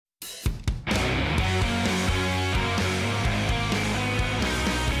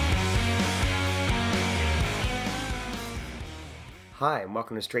Hi, and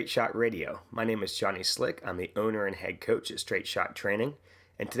welcome to Straight Shot Radio. My name is Johnny Slick. I'm the owner and head coach at Straight Shot Training.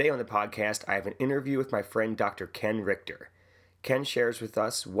 And today on the podcast, I have an interview with my friend Dr. Ken Richter. Ken shares with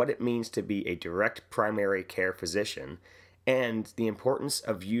us what it means to be a direct primary care physician and the importance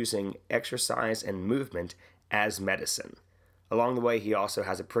of using exercise and movement as medicine. Along the way, he also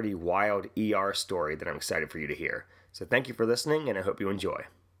has a pretty wild ER story that I'm excited for you to hear. So thank you for listening, and I hope you enjoy.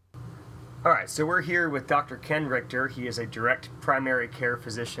 All right, so we're here with Dr. Ken Richter. He is a direct primary care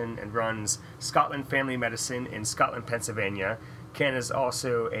physician and runs Scotland Family Medicine in Scotland, Pennsylvania. Ken is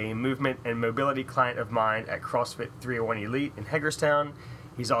also a movement and mobility client of mine at CrossFit 301 Elite in Hagerstown.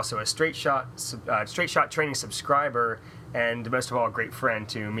 He's also a Straight Shot Training subscriber and, most of all, a great friend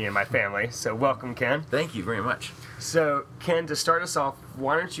to me and my family. So welcome, Ken. Thank you very much. So, Ken, to start us off,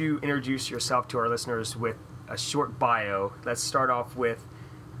 why don't you introduce yourself to our listeners with a short bio? Let's start off with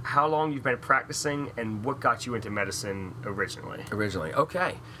how long you've been practicing and what got you into medicine originally.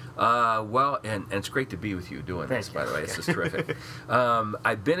 Okay. And it's great to be with you doing this, by the way. This is terrific.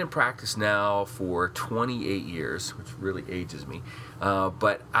 I've been in practice now for 28 years, which really ages me.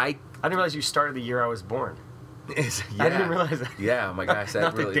 But I didn't realize you started the year I was born. Yeah. I didn't realize that. Yeah, my gosh, that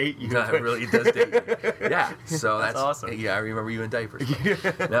Not really to date you. No, it really does date me. Yeah, so that's awesome. Yeah, I remember you in diapers.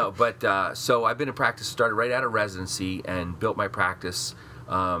 No, but so I've been in practice, started right out of residency, and built my practice.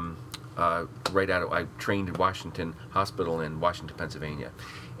 I trained at Washington Hospital in Washington, Pennsylvania,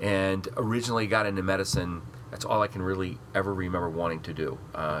 and originally got into medicine. That's all I can really ever remember wanting to do.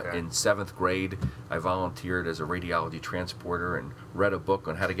 In 7th grade, I volunteered as a radiology transporter and read a book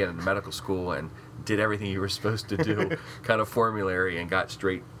on how to get into medical school and did everything you were supposed to do, kind of formulary, and got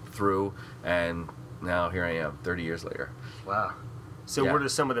straight through. And now here I am, 30 years later. Wow. So what are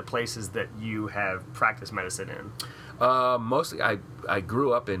some of the places that you have practiced medicine in? Mostly, I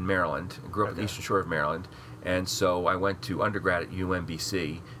grew up in Maryland, grew up in the Eastern Shore of Maryland, and so I went to undergrad at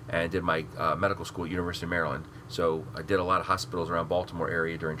UMBC and did my medical school at University of Maryland. So I did a lot of hospitals around Baltimore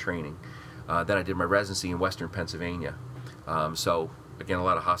area during training. Then I did my residency in Western Pennsylvania. So again, a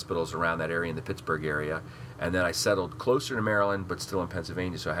lot of hospitals around that area in the Pittsburgh area. And then I settled closer to Maryland, but still in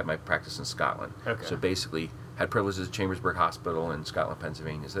Pennsylvania, so I had my practice in Scotland. So basically, had privileges at Chambersburg Hospital in Scotland,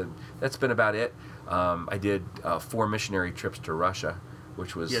 Pennsylvania. So that's been about it. I did 4 missionary trips to Russia,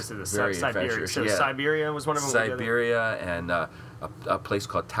 which was very adventurous. So Siberia was one of them? Siberia and a place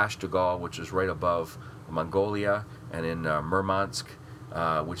called Tashtagol, which is right above Mongolia, and in Murmansk,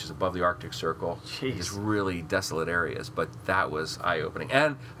 which is above the Arctic Circle. Just really desolate areas, but that was eye-opening.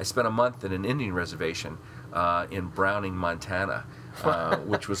 And I spent a month in an Indian reservation in Browning, Montana,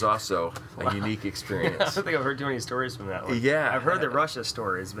 which was also a unique experience. I don't think I've heard too many stories from that one. Yeah. I've heard the Russia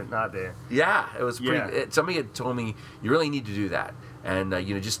stories, but not the... Yeah, it was pretty... Somebody had told me, you really need to do that, and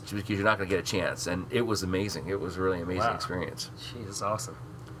just because you're not going to get a chance. And it was amazing. It was a really amazing experience. Jeez, that's awesome.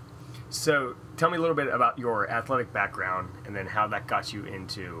 So tell me a little bit about your athletic background and then how that got you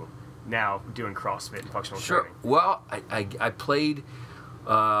into now doing CrossFit and functional training. Well, I played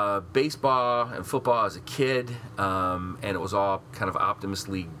baseball and football as a kid, and it was all kind of Optimist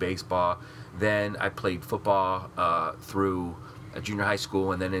League baseball. Then I played football through junior high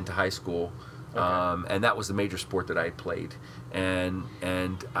school and then into high school, and that was the major sport that I played. And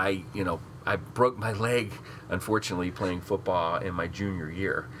I broke my leg, unfortunately, playing football in my junior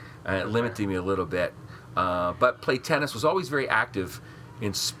year, and it limited me a little bit. But played tennis, was always very active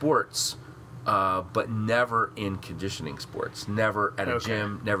in sports. But never in conditioning sports. Never at a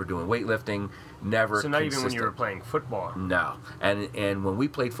gym, never doing weightlifting, never. So not consistent. even when you were playing football? No. And when we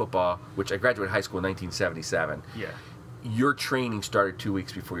played football, which I graduated high school in 1977, your training started 2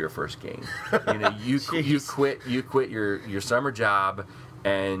 weeks before your first game. You quit your summer job,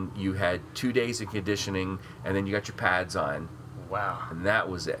 and you had 2 days of conditioning, and then you got your pads on. Wow. And that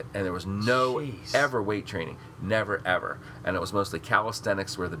was it. And there was no ever weight training. Never, ever. And it was mostly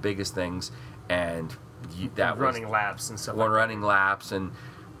calisthenics were the biggest things. And that was... running laps and stuff like that. Running laps and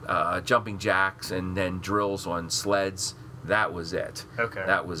jumping jacks and then drills on sleds. That was it.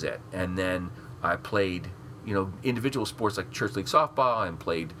 That was it. And then I played, individual sports like church league softball and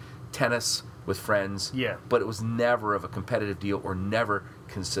played tennis with friends. Yeah. But it was never of a competitive deal or never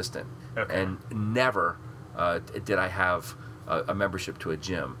consistent. And never did I have a membership to a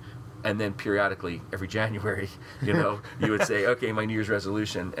gym. And then periodically, every January, you would say, okay, my New Year's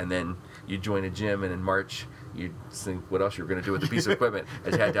resolution, and then you'd join a gym, and in March, you'd think what else you were going to do with the piece of equipment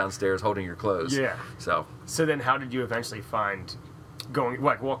as you had downstairs holding your clothes. Yeah. So then how did you eventually find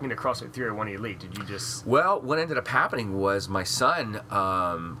walking to CrossFit 301 Elite? Did you just... Well, what ended up happening was my son,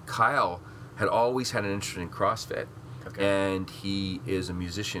 Kyle, had always had an interest in CrossFit. And he is a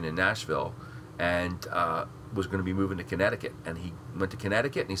musician in Nashville. And was going to be moving to Connecticut, and he went to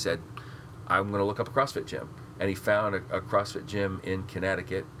Connecticut and he said, I'm going to look up a CrossFit gym. And he found a CrossFit gym in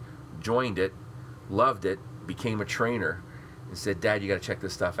Connecticut, joined it, loved it, became a trainer, and said, Dad, you got to check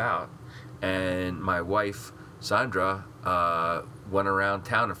this stuff out. And my wife, Sandra, went around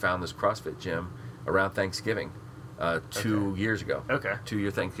town and found this CrossFit gym around Thanksgiving 2 years ago. Okay.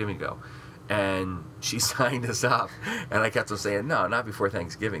 2-year Thanksgiving ago. And she signed us up, and I kept on saying, no, not before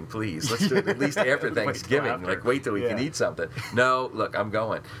Thanksgiving, please. Let's do it at least after Thanksgiving. After. Like, wait till we can eat something. No, look, I'm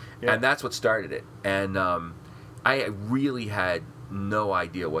going. Yeah. And that's what started it. And I really had no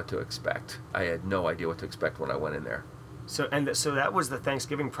idea what to expect. I had no idea what to expect when I went in there. So that was the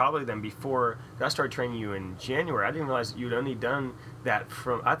Thanksgiving probably then before I started training you in January. I didn't realize that you'd only done that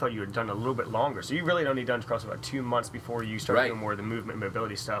I thought you had done a little bit longer. So you really had only done CrossFit about 2 months before you started doing more of the movement and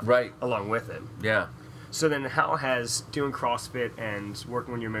mobility stuff along with it. Yeah. So then how has doing CrossFit and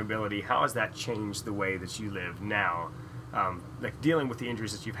working on your mobility, how has that changed the way that you live now? Like dealing with the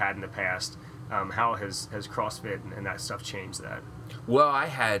injuries that you've had in the past, how has CrossFit and that stuff changed that? Well, I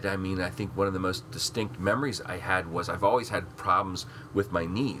think one of the most distinct memories I had was I've always had problems with my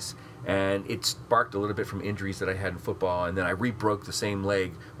knees. And it sparked a little bit from injuries that I had in football. And then I re-broke the same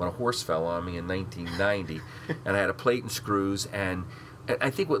leg when a horse fell on me in 1990. And I had a plate and screws. And I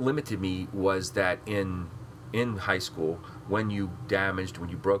think what limited me was that in high school, when you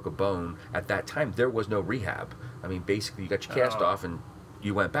broke a bone, at that time, there was no rehab. I mean, basically, you got your cast off and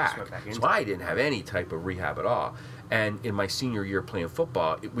you went back. So I didn't have any type of rehab at all. And in my senior year playing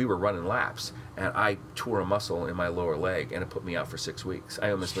football, we were running laps, and I tore a muscle in my lower leg, and it put me out for 6 weeks.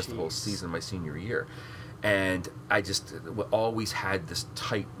 I almost missed the whole season of my senior year. And I just always had this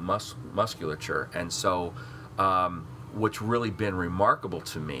tight musculature. And so what's really been remarkable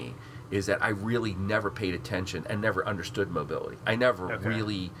to me is that I really never paid attention and never understood mobility. I never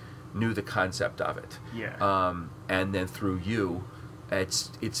really knew the concept of it. Yeah. And then through you,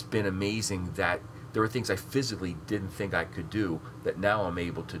 it's been amazing that there were things I physically didn't think I could do that now I'm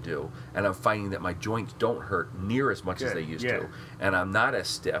able to do. And I'm finding that my joints don't hurt near as much as they used to. And I'm not as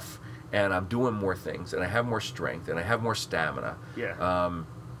stiff. And I'm doing more things. And I have more strength. And I have more stamina. Yeah.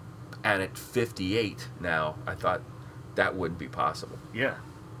 And at 58 now, I thought that wouldn't be possible. Yeah.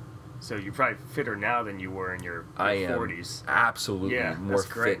 So you're probably fitter now than you were in your 40s. I am absolutely more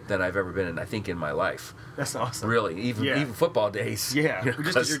fit than I've ever been, I think, in my life. That's awesome. Really, even football days. Yeah,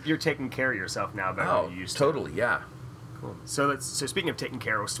 you're taking care of yourself now better than you used to. Totally, yeah. Cool. So speaking of taking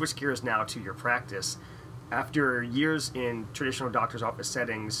care, we'll switch gears now to your practice. After years in traditional doctor's office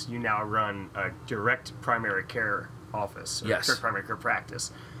settings, you now run a direct primary care office, direct primary care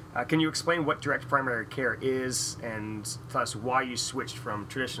practice. Can you explain what direct primary care is and tell us why you switched from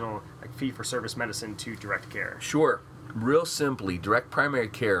traditional fee-for-service medicine to direct care? Sure. Real simply, direct primary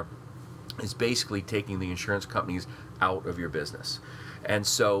care is basically taking the insurance companies out of your business. And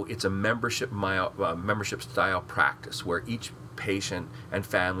so it's a membership style practice where each patient and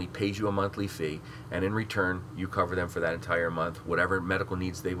family pays you a monthly fee, and in return you cover them for that entire month, whatever medical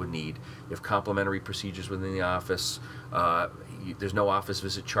needs they would need. If complimentary procedures within the office, there's no office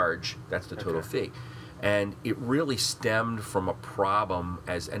visit charge. That's the total fee. And it really stemmed from a problem,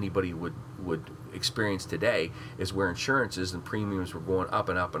 as anybody would experience today, is where insurances and premiums were going up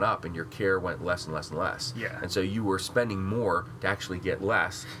and up and up, and your care went less and less and less. Yeah. And so you were spending more to actually get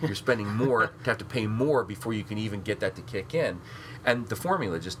less. You're spending more to have to pay more before you can even get that to kick in. And the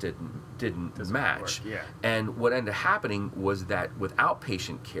formula just didn't match. Yeah. And what ended up happening was that with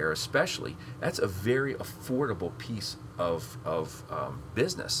outpatient care especially, that's a very affordable piece of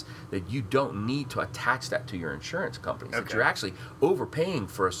business that you don't need to attach that to your insurance companies. That you're actually overpaying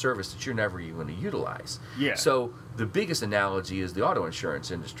for a service that you're never even going to utilize. Yeah. So the biggest analogy is the auto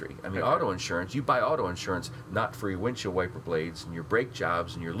insurance industry. I mean, auto insurance, you buy auto insurance not for your windshield wiper blades and your brake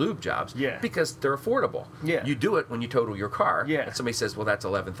jobs and your lube jobs because they're affordable. Yeah. You do it when you total your car. Yeah. And somebody says, well, that's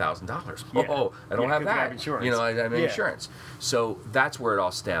 $11,000. Yeah. Oh, I don't have that. I have insurance. I have insurance. So that's where it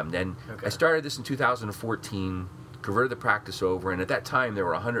all stemmed. And I started this in 2014, converted the practice over, and at that time there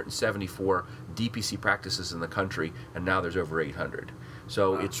were 174 DPC practices in the country, and now there's over 800.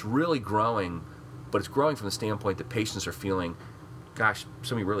 So it's really growing, but it's growing from the standpoint that patients are feeling, gosh,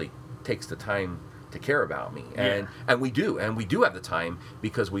 somebody really takes the time to care about me. And we do have the time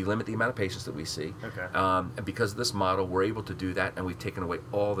because we limit the amount of patients that we see. And because of this model, we're able to do that, and we've taken away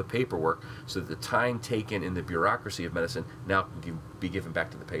all the paperwork so that the time taken in the bureaucracy of medicine now can be given back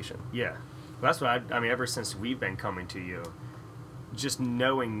to the patient. Yeah. Well, that's what I mean, ever since we've been coming to you, just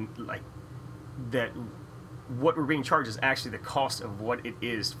knowing that what we're being charged is actually the cost of what it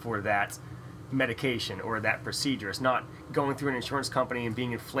is for that medication or that procedure. It's not going through an insurance company and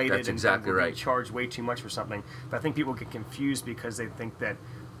being inflated. That's exactly and right. being charged way too much for something. But I think people get confused because they think that,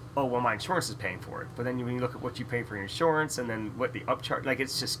 oh, well, my insurance is paying for it. But then when you look at what you pay for your insurance and then what the upcharge, like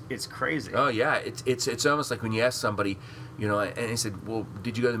it's crazy. Oh yeah, it's almost like when you ask somebody, you know, and he said, well,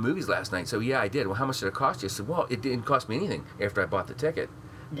 did you go to the movies last night? So yeah, I did. Well, how much did it cost you? I said, well, it didn't cost me anything after I bought the ticket.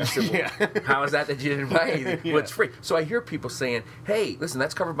 I said, well, how is that you didn't buy anything? Yeah. Well, it's free. So I hear people saying, hey, listen,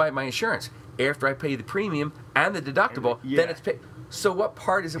 that's covered by my insurance. After I pay the premium and the deductible, then it's paid. So what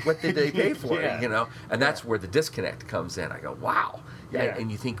part is it? What did they pay for? Yeah. You know, and that's where the disconnect comes in. I go, wow. Yeah.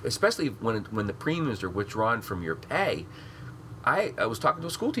 And you think, especially when the premiums are withdrawn from your pay. I was talking to a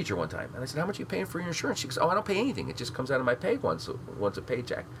school teacher one time, and I said, how much are you paying for your insurance? She goes, oh, I don't pay anything. It just comes out of my pay once a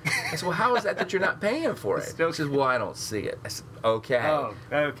paycheck. I said, well, how is that you're not paying for it? She says, well, I don't see it. I said, okay. Oh,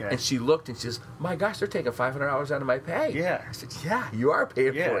 okay. And she looked and she says, my gosh, they're taking $500 out of my pay. Yeah. I said, yeah, you are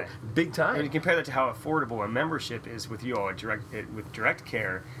paying for it. Big time. And you compare that to how affordable a membership is with you all with direct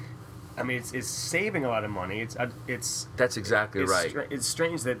care. I mean, it's saving a lot of money. That's exactly right. It's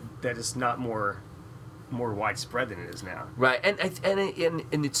strange that it's not more widespread than it is now. Right, and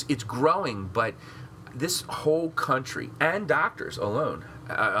it's growing, but this whole country and doctors alone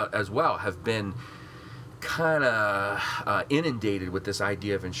as well have been kind of inundated with this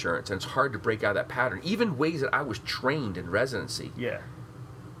idea of insurance, and it's hard to break out of that pattern. Even ways that I was trained in residency,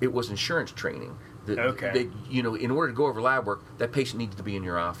 it was insurance training. Okay. You know, in order to go over lab work, that patient needed to be in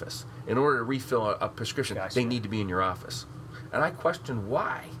your office. In order to refill a prescription, they need to be in your office. And I questioned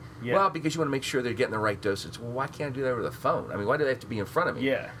why. Yeah. Well, because you want to make sure they're getting the right dosage. Well, why can't I do that over the phone? I mean, why do they have to be in front of me?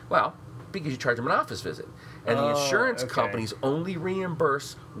 Yeah. Well, because you charge them an office visit. And the insurance companies only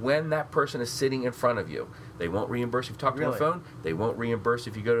reimburse when that person is sitting in front of you. They won't reimburse if you talk to them on the phone. They won't reimburse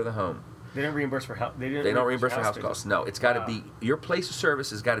if you go to the home. They don't reimburse for help. They don't reimburse for house costs. No, it's got to be your place of service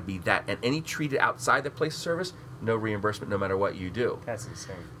has got to be that, and any treated outside the place of service, no reimbursement, no matter what you do. That's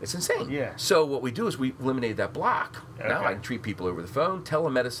insane. It's insane. Yeah. So what we do is we eliminate that block. Okay. Now I can treat people over the phone.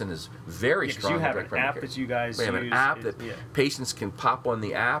 Telemedicine is very strong. You have an app that you guys use. We have an app that patients can pop on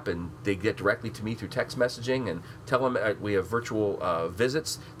the app and they get directly to me through text messaging, and we have virtual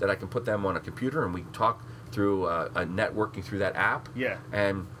visits that I can put them on a computer and we can talk through a networking through that app. Yeah.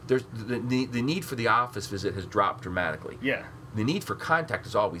 And there's the need for the office visit has dropped dramatically. Yeah. The need for contact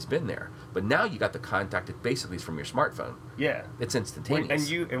has always been there, but now you got the contact that basically is from your smartphone. Yeah. It's instantaneous.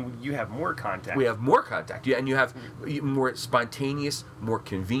 And you have more contact. We have more contact. Yeah, and you have more spontaneous, more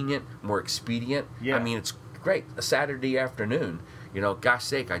convenient, more expedient. Yeah. I mean, it's great. A Saturday afternoon, you know, gosh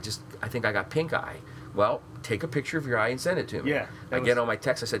sake, I think I got pink eye. Well, take a picture of your eye and send it to me. Yeah. I get on my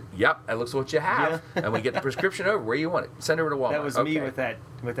text. I said, "Yep, that looks what you have." Yeah. And we get the prescription over. Where you want it? Send it over to Walmart. That was me with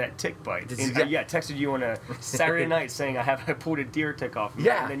that tick bite. Texted you on a Saturday night saying I pulled a deer tick off.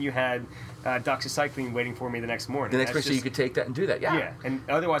 Yeah. And then you had doxycycline waiting for me the next morning. The next day, so you could take that and do that. Yeah. Yeah. And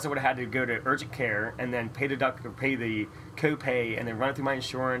otherwise, I would have had to go to urgent care and then pay the copay and then run it through my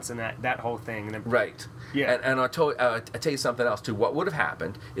insurance and that whole thing. And then, right. Yeah. And I'll tell you something else too. What would have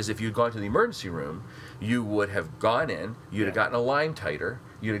happened is if you'd gone to the emergency room, you would have gone in, you'd have gotten a line titer,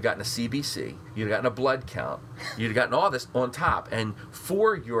 you'd have gotten a CBC, you'd have gotten a blood count, you'd have gotten all this on top. And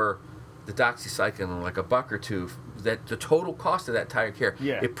for the doxycycline, like $1 or $2, that the total cost of that entire care,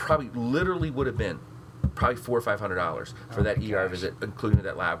 it probably literally would have been probably $400 or $500 for that ER visit, including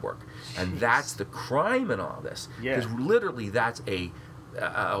that lab work. And that's the crime in all this, because literally that's a $1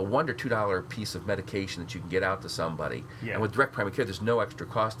 or $2 piece of medication that you can get out to somebody. Yeah. And with direct primary care, there's no extra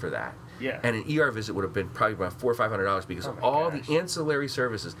cost for that. Yeah. And an ER visit would have been probably around $400 or $500 because of all the ancillary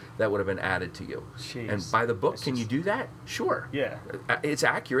services that would have been added to you. Jeez. And by the book, can you do that? Sure. Yeah. It's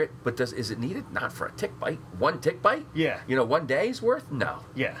accurate, but is it needed? Not for a tick bite. One tick bite? Yeah. You know, 1 day's worth? No.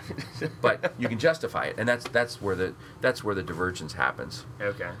 Yeah. But you can justify it, and that's where the divergence happens.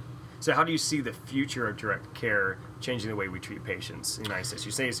 Okay. So how do you see the future of direct care changing the way we treat patients in the United States?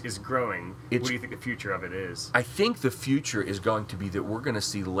 You say it's growing. What do you think the future of it is? I think the future is going to be that we're going to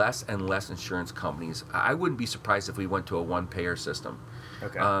see less and less insurance companies. I wouldn't be surprised if we went to a one-payer system.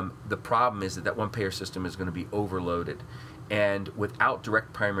 Okay. The problem is that one-payer system is going to be overloaded. And without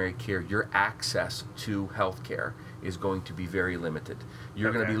direct primary care, your access to health care is going to be very limited.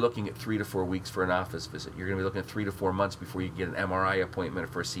 You're going to be looking at 3 to 4 weeks for an office visit. You're going to be looking at 3 to 4 months before you get an MRI appointment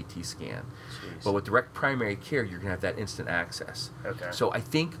for a CT scan. Jeez. But with direct primary care, you're going to have that instant access. Okay. So I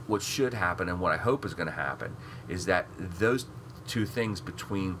think what should happen and what I hope is going to happen is that those two things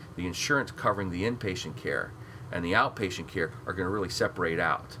between the insurance covering the inpatient care and the outpatient care are going to really separate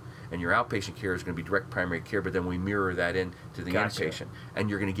out. And your outpatient care is going to be direct primary care, but then we mirror that in to the inpatient, and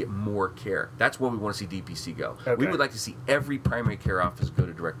you're going to get more care. That's where we want to see DPC go. Okay. We would like to see every primary care office go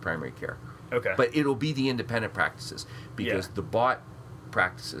to direct primary care. Okay. But it'll be the independent practices because the bought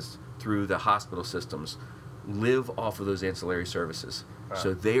practices through the hospital systems live off of those ancillary services.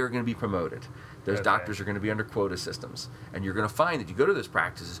 So they are going to be promoted. Those doctors are going to be under quota systems. And you're going to find that you go to those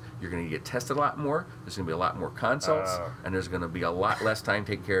practices, you're going to get tested a lot more, there's going to be a lot more consults, and there's going to be a lot less time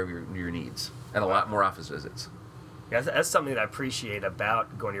taking care of your needs, and a lot more office visits. Yeah, that's something that I appreciate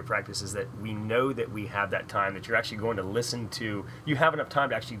about going to your practice is that we know that we have that time, that you're actually going to listen to, you have enough time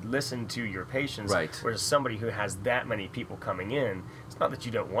to actually listen to your patients. Right. Whereas somebody who has that many people coming in, it's not that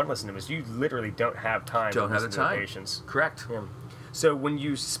you don't want to listen to them, it's you literally don't have time to listen to their patients. Correct. Yeah. So when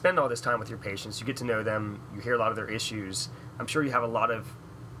you spend all this time with your patients, you get to know them, you hear a lot of their issues. I'm sure you have a lot of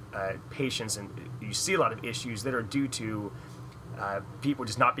patients and you see a lot of issues that are due to people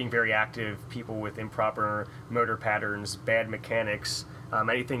just not being very active, people with improper motor patterns, bad mechanics,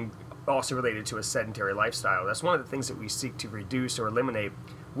 anything also related to a sedentary lifestyle. That's one of the things that we seek to reduce or eliminate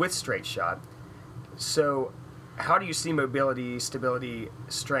with Straight Shot. So how do you see mobility, stability,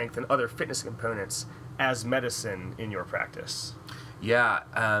 strength, and other fitness components as medicine in your practice?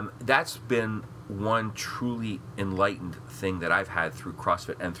 Yeah, that's been one truly enlightened thing that I've had through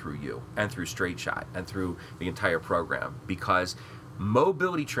CrossFit and through you and through Straight Shot and through the entire program, because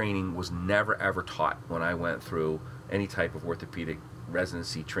mobility training was never ever taught when I went through any type of orthopedic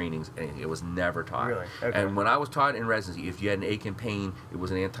residency trainings. It was never taught. Really? Okay. And when I was taught in residency, if you had an ache and pain, it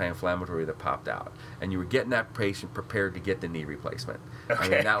was an anti-inflammatory that popped out, and you were getting that patient prepared to get the knee replacement. Okay. I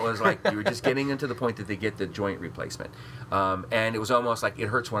mean, that was like you were just getting into the point that they get the joint replacement, and it was almost like, it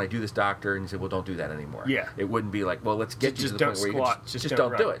hurts when I do this, doctor, and you said, well, don't do that anymore. Yeah. It wouldn't be like, well, let's get you to the point where squat, you just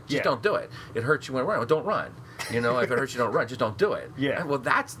don't do it. Just don't do it. It hurts you when you run. Well, don't run. You know, if it hurts you, don't run. Just don't do it. Yeah. Well,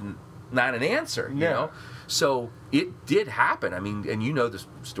 that's not an answer. You know. So it did happen. I mean, and you know this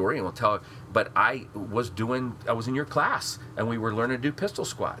story, and we'll tell it. But I was in your class, and we were learning to do pistol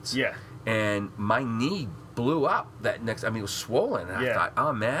squats. Yeah. And my knee blew up that next. I mean, it was swollen, and I thought,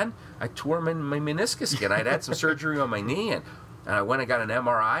 oh man, I tore my meniscus again. I'd had some surgery on my knee, and I went and got an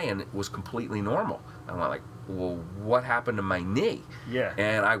MRI, and it was completely normal. I went like, well, what happened to my knee? Yeah.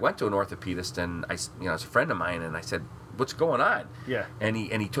 And I went to an orthopedist, and it's a friend of mine, and I said, what's going on? Yeah. And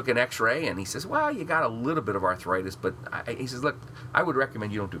he took an X-ray, and he says, well, you got a little bit of arthritis, but he says, look, I would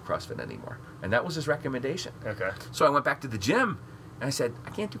recommend you don't do CrossFit anymore. And that was his recommendation. Okay. So I went back to the gym, and I said, I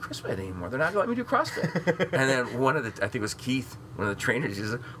can't do CrossFit anymore. They're not going to let me do CrossFit. And then one of the, I think it was Keith, one of the trainers, he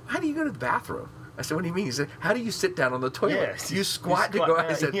said, how do you go to the bathroom? I said, what do you mean? He said, how do you sit down on the toilet? Yeah, you squat to go out.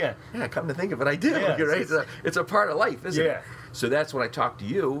 I said, yeah, come to think of it, I do. Yeah, right? It's a part of life, isn't Yeah. it? So that's when I talked to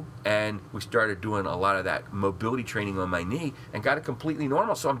you, and we started doing a lot of that mobility training on my knee and got it completely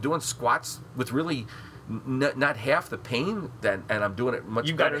normal. So I'm doing squats with really not half the pain, and I'm doing it much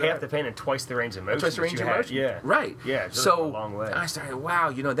better. You've got half the pain and twice the range of motion. Twice the range of motion. Yeah. Right. Yeah. So a long way. I started,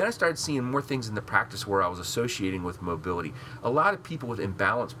 wow, then I started seeing more things in the practice where I was associating with mobility. A lot of people with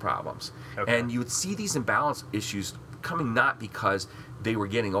imbalance problems. Okay. And you would see these imbalance issues coming not because they were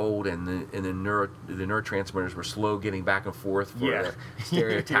getting old and the neurotransmitters were slow getting back and forth for the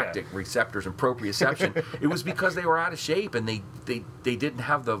stereotactic receptors and proprioception. It was because they were out of shape and they didn't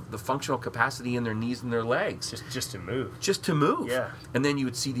have the functional capacity in their knees and their legs. Just to move. Just to move. Yeah. And then you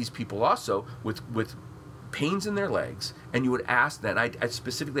would see these people also with pains in their legs, and you would ask them, I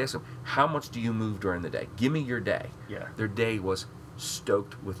specifically asked them, how much do you move during the day? Give me your day. Yeah. Their day was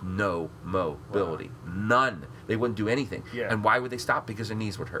stoked with no mobility. Wow. None. They wouldn't do anything. Yeah. And why would they stop? Because their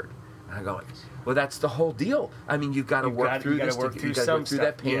knees would hurt. And I go like, well, that's the whole deal. I mean, you've got to work through this. You've got to work through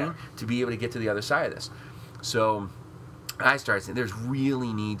that pain to be able to get to the other side of this. So I started saying there's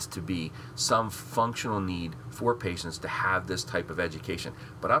really needs to be some functional need for patients to have this type of education.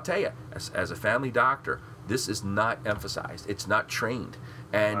 But I'll tell you, as a family doctor, this is not emphasized. It's not trained.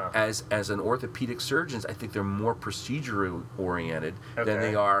 And as an orthopedic surgeons, I think they're more procedurally oriented than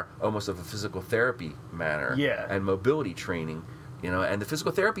they are almost of a physical therapy manner and mobility training. And the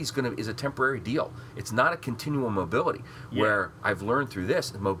physical therapy is a temporary deal. It's not a continual mobility. Where I've learned through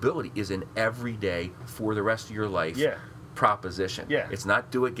this, mobility is an everyday for the rest of your life proposition. Yeah. It's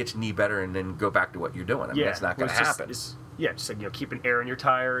not do it, get your knee better, and then go back to what you're doing. I mean, that's not going to happen. Just like, keeping air in your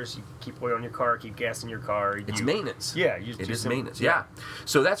tires, you keep oil in your car, keep gas in your car. It's maintenance. Yeah. It is maintenance, yeah.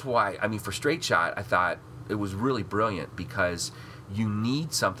 So that's why, for Straight Shot, I thought it was really brilliant because you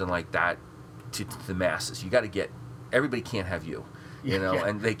need something like that to the masses. You got to get, everybody can't have you,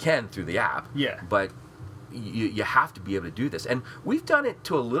 and they can through the app. Yeah. But you have to be able to do this. And we've done it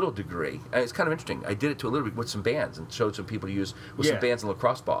to a little degree. And it's kind of interesting. I did it to a little bit with some bands and showed some people to use with some bands and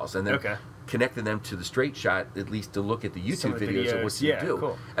lacrosse balls. And then connected them to the Straight Shot, at least to look at the YouTube videos of what you do.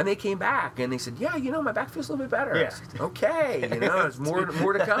 Cool. And they came back and they said, my back feels a little bit better. I said, okay, there's more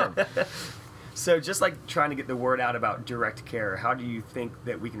to come. So just like trying to get the word out about direct care, how do you think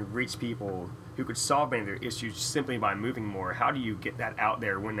that we can reach people who could solve many of their issues simply by moving more? How do you get that out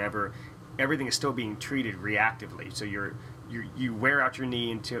there whenever everything is still being treated reactively? So you wear out your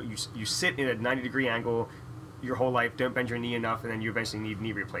knee until you sit in a 90-degree angle your whole life, don't bend your knee enough, and then you eventually need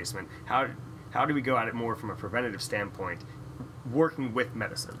knee replacement. How do we go at it more from a preventative standpoint, working with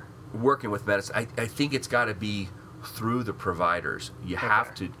medicine? Working with medicine, I think it's got to be through the providers. You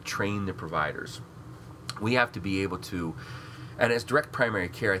have to train the providers. We have to be able to, and as direct primary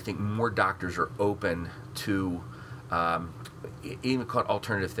care, I think more doctors are open to even called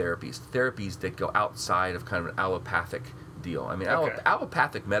alternative therapies that go outside of kind of an allopathic deal. I mean,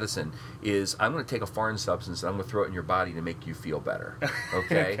 allopathic medicine is, I'm going to take a foreign substance and I'm going to throw it in your body to make you feel better.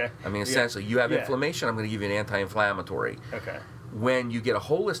 Okay? I mean, essentially, you have inflammation, I'm going to give you an anti-inflammatory. Okay. When you get a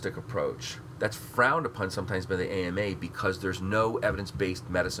holistic approach, that's frowned upon sometimes by the AMA because there's no evidence-based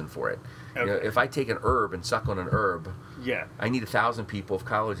medicine for it. Okay. You know, if I take an herb and suck on an herb, I need 1,000 people of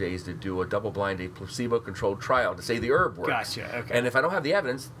college age to do a double-blinded, placebo-controlled trial to say the herb works. Gotcha. Okay. And if I don't have the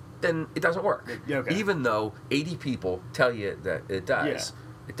evidence, then it doesn't work. Okay. Even though 80 people tell you that it does,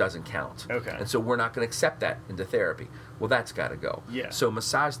 it doesn't count. Okay. And so we're not going to accept that into therapy. Well, that's got to go. Yeah. So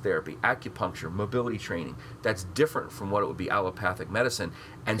massage therapy, acupuncture, mobility training, that's different from what it would be allopathic medicine.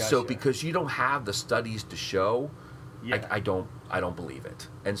 And so because you don't have the studies to show, I don't believe it.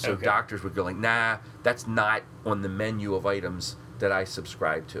 And so doctors would go like, nah, that's not on the menu of items that I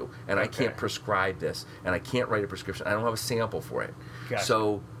subscribe to. And I can't prescribe this. And I can't write a prescription. I don't have a sample for it. Gotcha.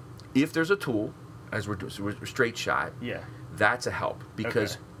 So if there's a tool, as we're doing, so we're straight shot, that's a help.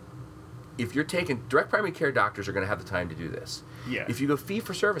 Because if you're taking, direct primary care doctors are going to have the time to do this. If you go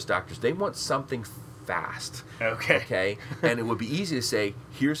fee-for-service doctors, they want something fast. Okay? And it would be easy to say,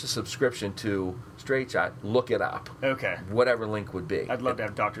 here's a subscription to Straight Shot, look it up. Whatever link would be. I'd love to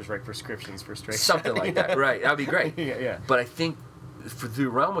have doctors write prescriptions for Straight Shot. Something like that, right. That would be great. But I think for the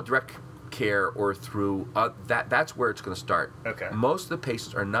realm of direct care or through that's where it's going to start. Most of the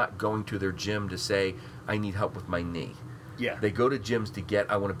patients are not going to their gym to say, I need help with my knee. They go to gyms to get,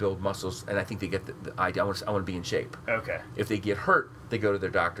 I want to build muscles, and I think they get the idea, I want to be in shape. If they get hurt, they go to their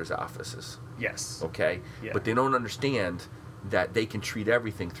doctor's offices. Okay? But they don't understand that they can treat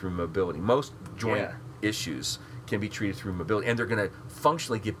everything through mobility. Most joint issues can be treated through mobility, and they're going to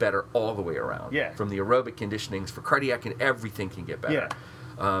functionally get better all the way around. From the aerobic conditionings, for cardiac, and everything can get better.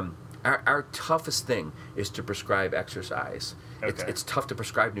 Our toughest thing is to prescribe exercise. It's tough to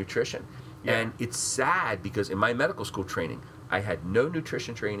prescribe nutrition. And it's sad because in my medical school training, I had no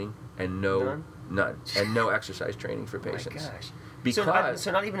nutrition training and none, and no exercise training for patients. Oh my gosh. Because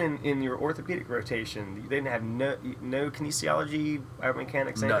so not even in your orthopedic rotation, they didn't have no kinesiology,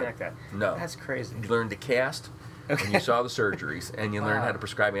 biomechanics, anything like that. No. That's crazy. You learned to cast, and you saw the surgeries, and you learned how to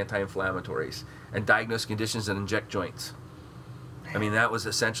prescribe anti-inflammatories and diagnose conditions and inject joints. I mean, that was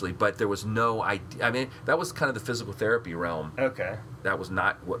essentially, but there was no idea. I mean, that was kind of the physical therapy realm. That was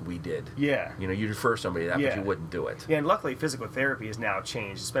not what we did. You know, you'd refer somebody to that, but you wouldn't do it. And luckily physical therapy has now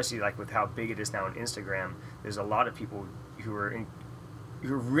changed, especially like with how big it is now on Instagram. There's a lot of people who are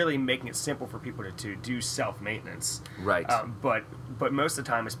really making it simple for people to do self-maintenance. But most of the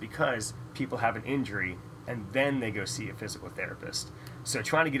time it's because people have an injury and then they go see a physical therapist. So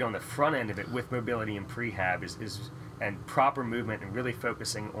trying to get on the front end of it with mobility and prehab is and proper movement and really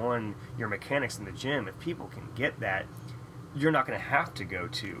focusing on your mechanics in the gym. If people can get that, you're not going to have to go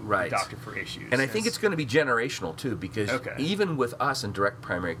to the doctor for issues. And I think it's going to be generational too, because even with us in direct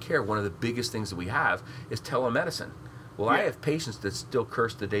primary care, one of the biggest things that we have is telemedicine. Well, I have patients that still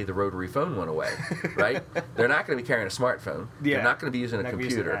curse the day the rotary phone went away, right? They're not going to be carrying a smartphone. They're not going to be using a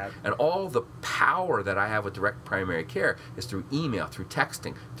computer. And all the power that I have with direct primary care is through email, through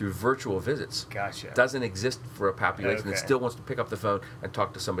texting, through virtual visits. It doesn't exist for a population that still wants to pick up the phone and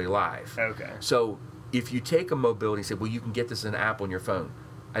talk to somebody live. So if you take a mobility and say, well, you can get this as an app on your phone,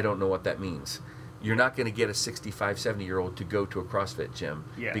 I don't know what that means. You're not going to get a 65, 70-year-old to go to a CrossFit gym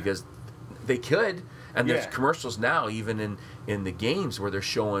because they could. And there's commercials now, even in the games, where they're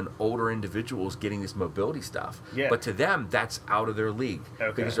showing older individuals getting this mobility stuff. But to them, that's out of their league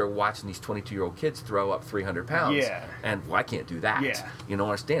because they're watching these 22-year-old kids throw up 300 pounds. And, well, I can't do that. You don't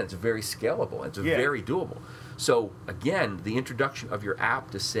understand. It's very scalable. It's very doable. So, again, the introduction of your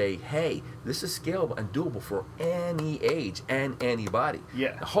app to say, hey, this is scalable and doable for any age and anybody.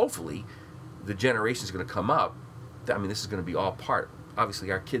 Now, hopefully, the generation is going to come up. I mean, this is going to be all part.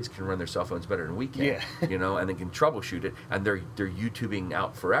 Obviously, our kids can run their cell phones better than we can, you know, and they can troubleshoot it, and they're YouTubing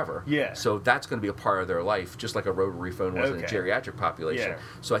out forever. So that's going to be a part of their life, just like a rotary phone was in a geriatric population.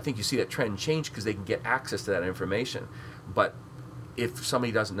 So I think you see that trend change because they can get access to that information. But if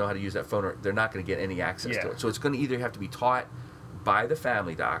somebody doesn't know how to use that phone, they're not going to get any access to it. So it's going to either have to be taught by the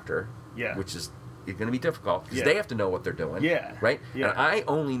family doctor, which is going to be difficult because they have to know what they're doing, right? And I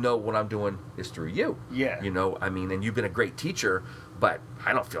only know what I'm doing is through you. You know, I mean, and you've been a great teacher, but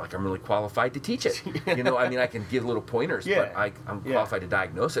I don't feel like I'm really qualified to teach it. You know, I mean, I can give little pointers, but I'm qualified to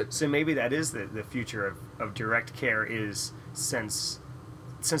diagnose it. So maybe that is the future of direct care, is since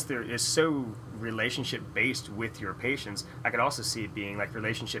there is so relationship based with your patients, I could also see it being like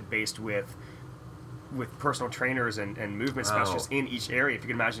relationship based with personal trainers and movement specialists in each area. If you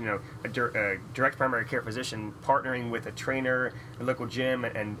can imagine, you know, a direct primary care physician partnering with a trainer, a local gym,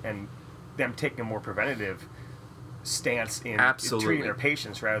 and them taking a more preventative stance in treating their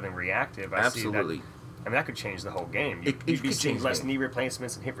patients rather than reactive. I see that. I mean, that could change the whole game. You'd be seeing less knee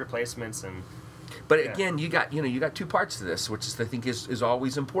replacements and hip replacements and. But again, you got two parts to this, which I think is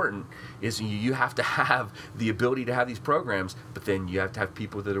always important. Is you have to have the ability to have these programs, but then you have to have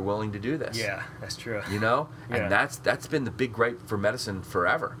people that are willing to do this. Yeah, that's true. You know, and that's been the big gripe for medicine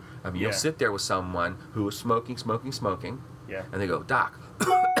forever. I mean, you'll sit there with someone who is smoking, and they go, "Doc,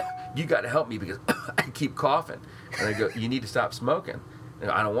 you got to help me because I keep coughing." And I go, "You need to stop smoking." And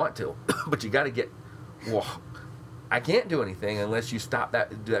I don't want to, but you got to get. Well, I can't do anything unless you do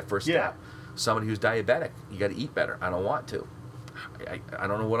that first step. Somebody who's diabetic, you got to eat better. I don't want to. I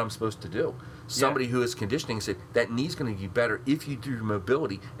don't know what I'm supposed to do. Somebody who is conditioning said that knee's going to get better if you do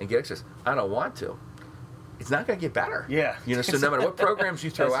mobility and get exercise. I don't want to. It's not going to get better. You know, so no matter what programs you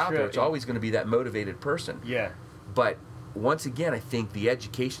throw out there, it's always going to be that motivated person. But once again, I think the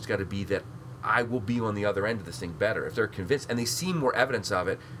education's got to be that I will be on the other end of this thing better if they're convinced, and they see more evidence of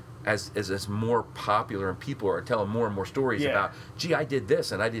it. As more popular and people are telling more and more stories about, gee, I did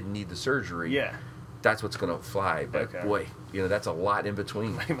this and I didn't need the surgery. That's what's going to fly. But boy, you know, that's a lot in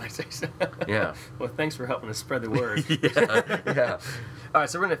between. I might say so. Well, thanks for helping us spread the word. All right,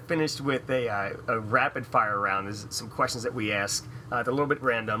 so we're going to finish with a rapid fire round. There's some questions that we ask. They're a little bit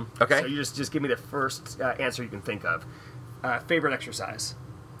random. Okay. So you just give me the first answer you can think of. Favorite exercise?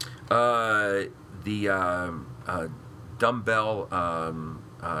 The dumbbell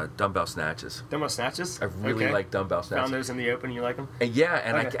snatches. Dumbbell snatches? I really like dumbbell snatches. Found those in the open, you like them?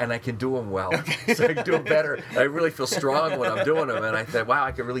 And I can do them well. So I can do them better. I really feel strong when I'm doing them, and I thought, wow,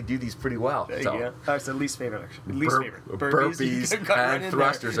 I can really do these pretty well. There you go. All right, so least favorite. Burpees and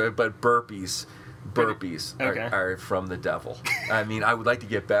thrusters, but burpees are from the devil. I mean, I would like to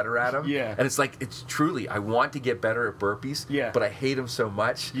get better at them. And it's like, it's truly, I want to get better at burpees, but I hate them so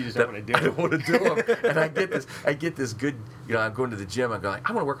much. You just don't want to do them. I don't want to do them. And I get this good, you know, I'm going to the gym, I'm going,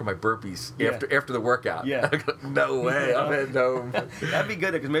 I want to work on my burpees after the workout. I go, no way, I'm at home. That'd be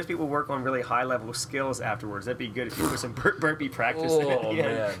good, because most people work on really high level skills afterwards. That'd be good if you put some burpee practice in. Oh,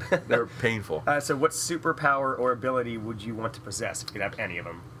 man, they're painful. So what superpower or ability would you want to possess if you could have any of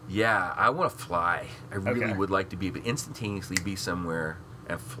them? Yeah, I want to fly. I really would like to be, but instantaneously be somewhere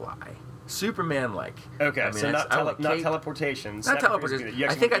and fly. Superman-like. Okay, I mean, so not teleportation. Not teleportation.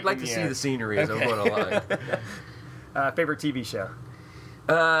 I think I'd like to see the scenery as I'm going along. Favorite TV show?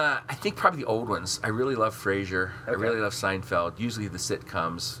 I think probably the old ones. I really love Frasier. I really love Seinfeld. Usually the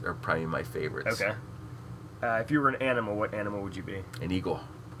sitcoms are probably my favorites. Okay. If you were an animal, what animal would you be? An eagle.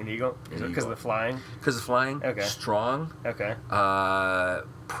 An eagle? Because of the flying? Because of flying. Okay. Strong. Okay.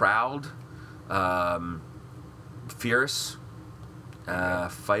 Proud. Fierce.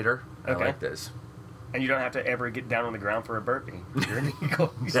 Fighter. I like this. And you don't have to ever get down on the ground for a burpee. You're an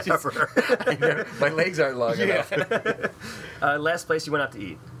eagle. Never. My legs aren't long enough. Last place you went out to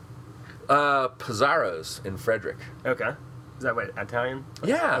eat? Pizarro's in Frederick. Okay. Is that what, Italian?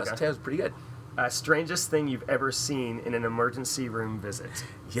 Yeah, it was pretty good. Strangest thing you've ever seen in an emergency room visit?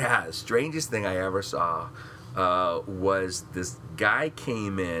 Yeah, the strangest thing I ever saw was this guy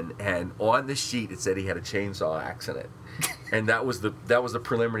came in, and on the sheet it said he had a chainsaw accident, and that was the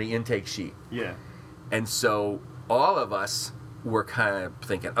preliminary intake sheet. And so all of us were kind of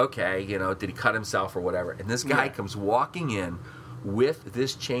thinking, okay, you know, did he cut himself or whatever? And this guy comes walking in with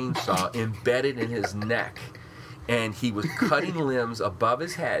this chainsaw embedded in his neck, and he was cutting limbs above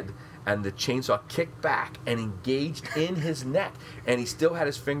his head. And the chainsaw kicked back and engaged in his neck. And he still had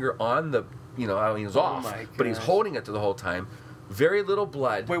his finger on the, you know, I mean, he was off. But he's holding it the whole time. Very little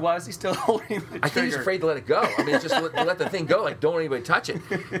blood. Wait, why is he still holding the trigger? I think he's afraid to let it go. I mean, just let the thing go. Like, don't let anybody touch it.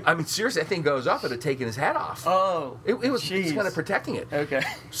 I mean, seriously, that thing goes up, it would have taken his head off. Oh, It was kind of protecting it. Okay.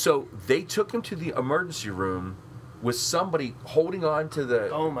 So they took him to the emergency room with somebody holding on to the,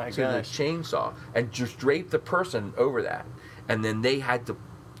 the chainsaw and just draped the person over that. And then they had to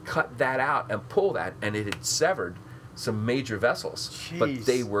cut that out and pull that, and it had severed some major vessels. But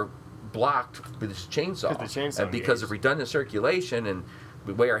they were blocked with this chainsaw. Because the chainsaw and because engaged. of redundant circulation and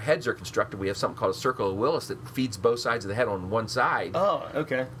the way our heads are constructed, we have something called a circle of Willis that feeds both sides of the head on one side. Oh,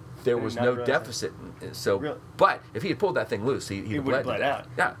 okay. There I did was not no realize deficit. So, Really? but if he had pulled that thing loose, he He would would have have bled out.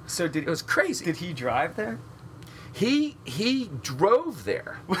 Yeah. So It was crazy. Did he drive there? He drove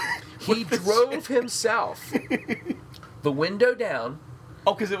there. He drove himself. The window down,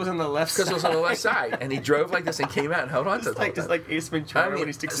 Oh, because it was on the left side. because it was on the left side, and he drove like this and came out and held on to it. Just like Ace Ventura when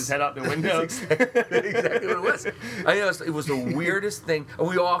he sticks his head out the window. That's exactly what it was. I know it was the weirdest thing, and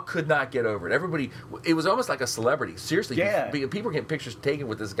we all could not get over it. Everybody, it was almost like a celebrity. Seriously, Yeah. people were getting pictures taken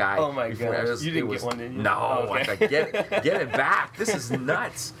with this guy. Oh my before. gosh. You didn't get one, did you? No, Oh, okay. I thought, get it back. This is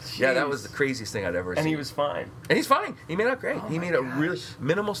nuts. Yeah, that was Jeez. the craziest thing I'd ever seen. And he was fine. And he's fine. He made out great. Oh he my made a really gosh.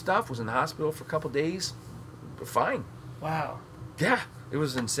 minimal stuff. Was in the hospital for a couple days. Fine. Wow. Yeah, it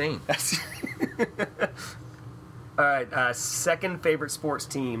was insane. That's All right. Second favorite sports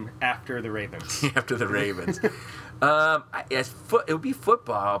team after the Ravens. After the Ravens. It would be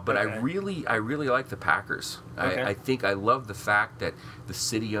football, but Okay. I really like the Packers. Okay. I think I love the fact that the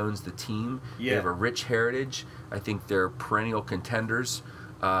city owns the team. Yeah. They have a rich heritage. I think they're perennial contenders.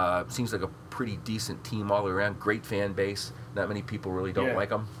 Seems like a pretty decent team all the way around. Great fan base. Not many people really don't Yeah. like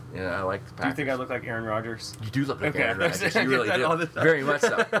them. Yeah, I like the Packers. Do you think I look like Aaron Rodgers? You do look like Okay. Aaron Rodgers. I You get really that all the do. time. Very much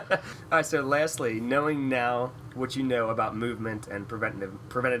so. All right, so lastly, knowing now what you know about movement and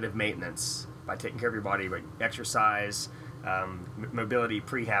preventative maintenance by taking care of your body, like exercise, mobility,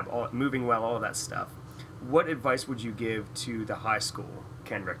 prehab, moving well, all of that stuff, what advice would you give to the high school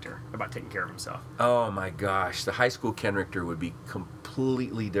Ken Richter about taking care of himself? Oh my gosh, the high school Ken Richter would be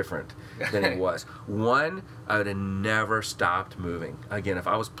completely different than he was. One, I would have never stopped moving. Again, if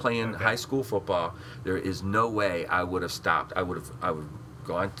I was playing high school football, there is no way I would have stopped. I would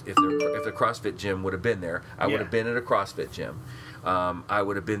gone if the CrossFit gym would have been there. I would Yeah. have been at a CrossFit gym. I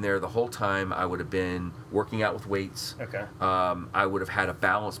would have been there the whole time. I would have been working out with weights. Okay. I would have had a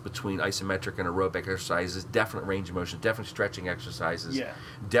balance between isometric and aerobic exercises, definite range of motion, definite stretching exercises, Yeah.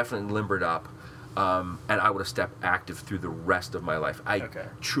 definitely limbered up, and I would have stepped active through the rest of my life.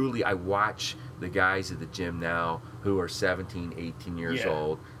 I watch the guys at the gym now who are 17, 18 years Yeah.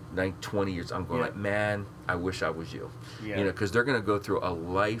 old, 20 years. I'm going Yeah. like, man, I wish I was you. Yeah. You know, because they're going to go through a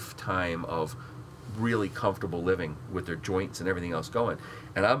lifetime of really comfortable living with their joints and everything else going,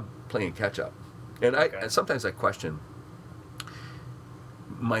 and I'm playing catch up. And Okay. sometimes I question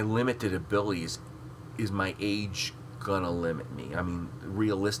my limited abilities. Is my age gonna limit me? I mean,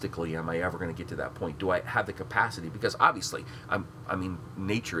 realistically, am I ever gonna get to that point? Do I have the capacity? Because obviously,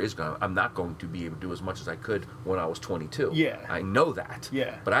 nature is gonna. I'm not going to be able to do as much as I could when I was 22. Yeah. I know that.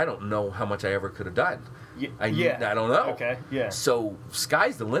 Yeah. But I don't know how much I ever could have done. I don't know. Okay. Yeah. So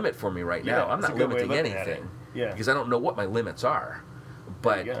sky's the limit for me right now. Yeah, I'm that's not a good way of limiting looking at it. anything. Yeah. Because I don't know what my limits are.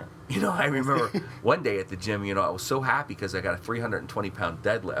 But There I remember one day at the gym, I was so happy because I got a 320-pound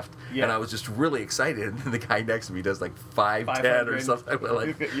deadlift, Yeah. and I was just really excited. And then the guy next to me does like 510 or 500. something. We're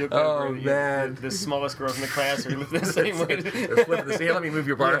like, You'll go oh for man. the smallest girls in the class are lifting the same weight. They're flipping the same. Let me move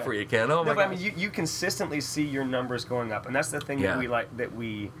your bar Yeah. for you, Ken. Oh my No, but I God. mean, you consistently see your numbers going up, and that's the thing Yeah. that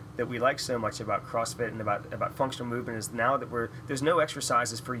we like so much about CrossFit and about functional movement is now that there's no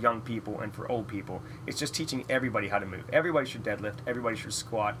exercises for young people and for old people. It's just teaching everybody how to move. Everybody should deadlift. Everybody should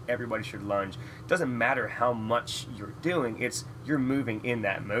squat. Everybody should lunge. It doesn't matter how much you're doing. It's you're moving in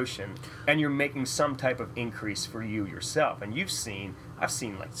that motion, and you're making some type of increase for you yourself. And I've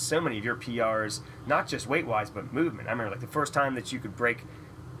seen like so many of your PRs, not just weight wise, but movement. I remember like the first time that you could break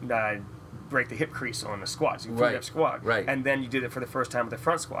the hip crease on the squats. You Right, up squat. right. And then you did it for the first time with the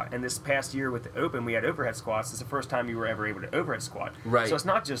front squat. And this past year with the open, we had overhead squats. It's the first time you were ever able to overhead squat. Right. So it's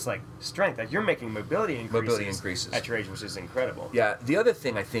not just like strength. Like you're making mobility increases at your age, which is incredible. Yeah, the other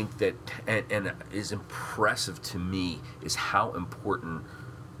thing I think that and is impressive to me is how important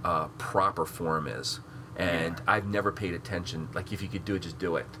proper form is. And Yeah. I've never paid attention. Like if you could do it, just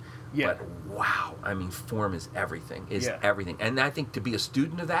do it. Yeah. But wow, I mean, form is everything. Yeah. Everything. And I think to be a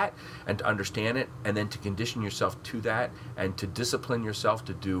student of that and to understand it, and then to condition yourself to that, and to discipline yourself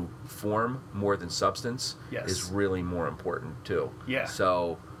to do form more than substance Yes. is really more important too. Yeah.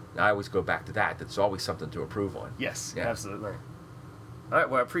 So I always go back to that. That's always something to improve on. Yes, Yeah. absolutely. All right,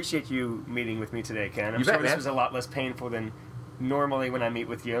 well, I appreciate you meeting with me today, Ken. I'm You sure bet, this man. was a lot less painful than normally when I meet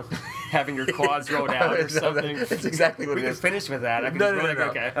with you. having your quads rolled out or something. That's exactly what we it can is. finish with that. I can No, just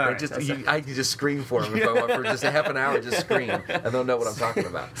okay. All right, I can just scream for them if I want for just a half an hour. Just scream, and they'll know what I'm talking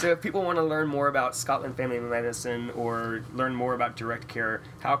about. So if people want to learn more about Scotland Family Medicine or learn more about direct care,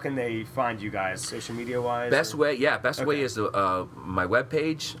 how can they find you guys? Social media wise? Best way is my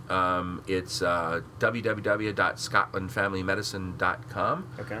webpage. It's www.scotlandfamilymedicine.com.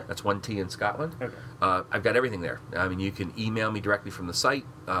 Okay. That's one T in Scotland. Okay. I've got everything there. I mean, you can email me directly from the site.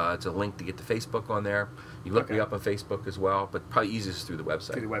 It's a link to get to Facebook on there. You look me up on Facebook as well, but probably easiest through the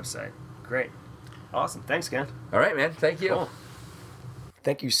website. Through the website. Great. Awesome. Thanks, Ken. All right, man. Thank you. Cool.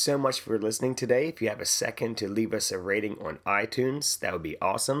 Thank you so much for listening today. If you have a second to leave us a rating on iTunes, that would be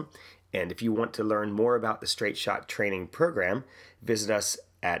awesome. And if you want to learn more about the Straight Shot Training program, visit us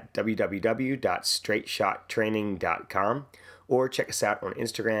at www.straightshottraining.com or check us out on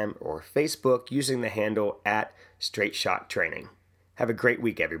Instagram or Facebook using the handle @StraightShotTraining. Have a great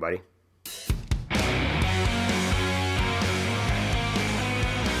week, everybody.